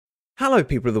Hello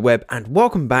people of the web and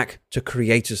welcome back to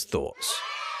Creators Thoughts.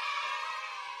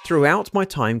 Throughout my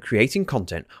time creating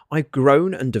content, I've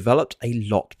grown and developed a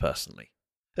lot personally.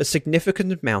 A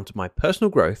significant amount of my personal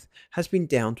growth has been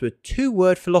down to a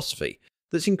two-word philosophy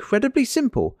that's incredibly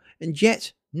simple and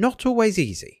yet not always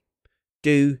easy.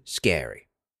 Do scary.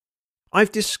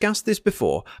 I've discussed this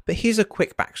before, but here's a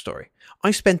quick backstory. I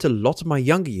spent a lot of my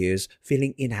younger years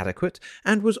feeling inadequate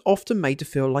and was often made to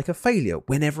feel like a failure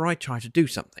whenever I tried to do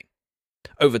something.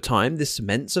 Over time, this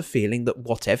cements a feeling that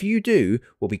whatever you do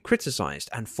will be criticised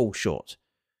and fall short.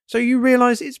 So you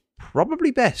realise it's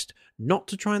probably best not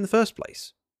to try in the first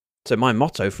place. So my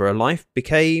motto for a life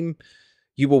became,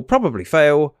 you will probably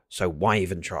fail, so why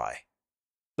even try?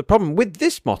 The problem with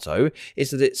this motto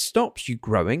is that it stops you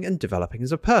growing and developing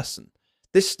as a person.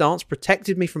 This stance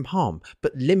protected me from harm,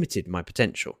 but limited my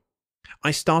potential.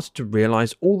 I started to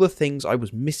realise all the things I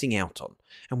was missing out on,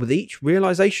 and with each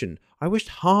realisation, I wished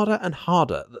harder and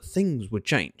harder that things would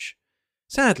change.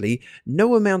 Sadly,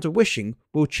 no amount of wishing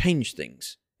will change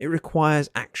things. It requires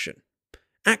action.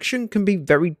 Action can be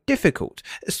very difficult,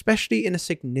 especially in a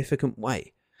significant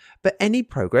way. But any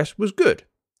progress was good,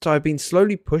 so I've been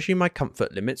slowly pushing my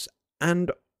comfort limits,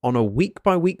 and on a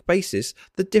week-by-week basis,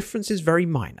 the difference is very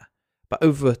minor. But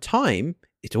over time,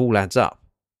 it all adds up.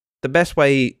 The best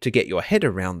way to get your head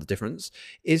around the difference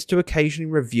is to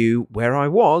occasionally review where I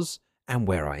was and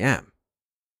where I am.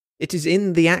 It is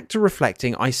in the act of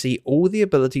reflecting I see all the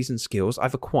abilities and skills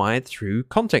I've acquired through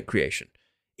content creation.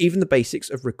 Even the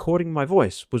basics of recording my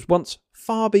voice was once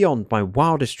far beyond my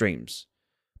wildest dreams.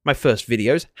 My first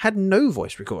videos had no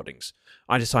voice recordings.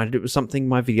 I decided it was something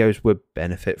my videos would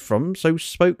benefit from, so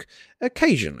spoke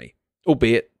occasionally,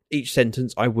 albeit each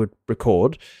sentence I would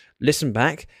record, listen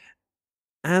back,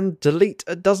 and delete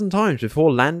a dozen times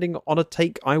before landing on a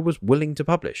take I was willing to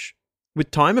publish. With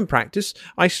time and practice,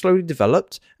 I slowly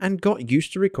developed and got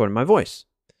used to recording my voice.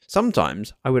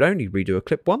 Sometimes I would only redo a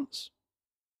clip once.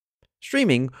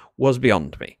 Streaming was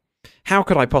beyond me. How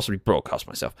could I possibly broadcast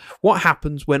myself? What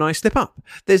happens when I slip up?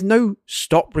 There's no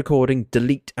stop recording,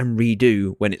 delete and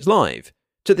redo when it's live.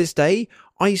 To this day,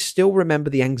 I still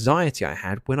remember the anxiety I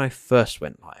had when I first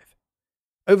went live.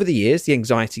 Over the years, the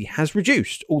anxiety has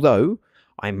reduced, although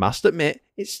I must admit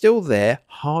it's still there,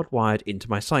 hardwired into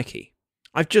my psyche.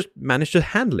 I've just managed to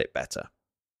handle it better.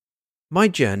 My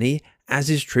journey, as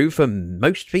is true for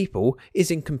most people,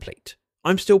 is incomplete.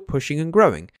 I'm still pushing and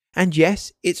growing, and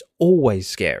yes, it's always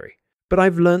scary, but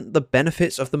I've learnt the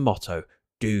benefits of the motto,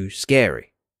 do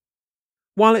scary.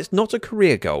 While it's not a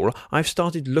career goal, I've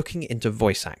started looking into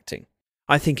voice acting.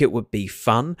 I think it would be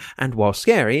fun, and while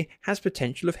scary, has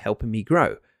potential of helping me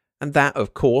grow. And that,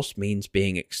 of course, means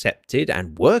being accepted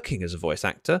and working as a voice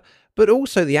actor, but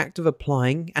also the act of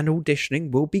applying and auditioning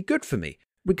will be good for me,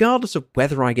 regardless of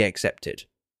whether I get accepted.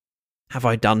 Have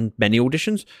I done many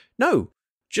auditions? No,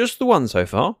 just the one so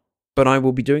far, but I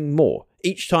will be doing more.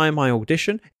 Each time I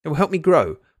audition, it will help me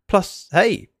grow. Plus,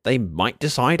 hey, they might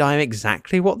decide I am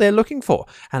exactly what they're looking for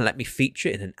and let me feature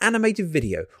in an animated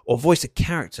video or voice a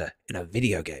character in a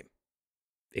video game.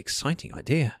 Exciting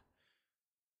idea.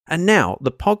 And now,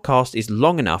 the podcast is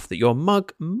long enough that your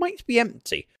mug might be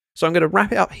empty, so I'm going to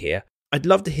wrap it up here. I'd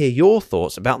love to hear your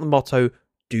thoughts about the motto,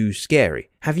 do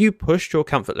scary. Have you pushed your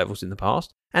comfort levels in the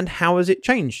past, and how has it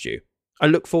changed you? I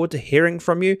look forward to hearing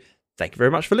from you. Thank you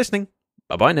very much for listening.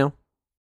 Bye-bye now.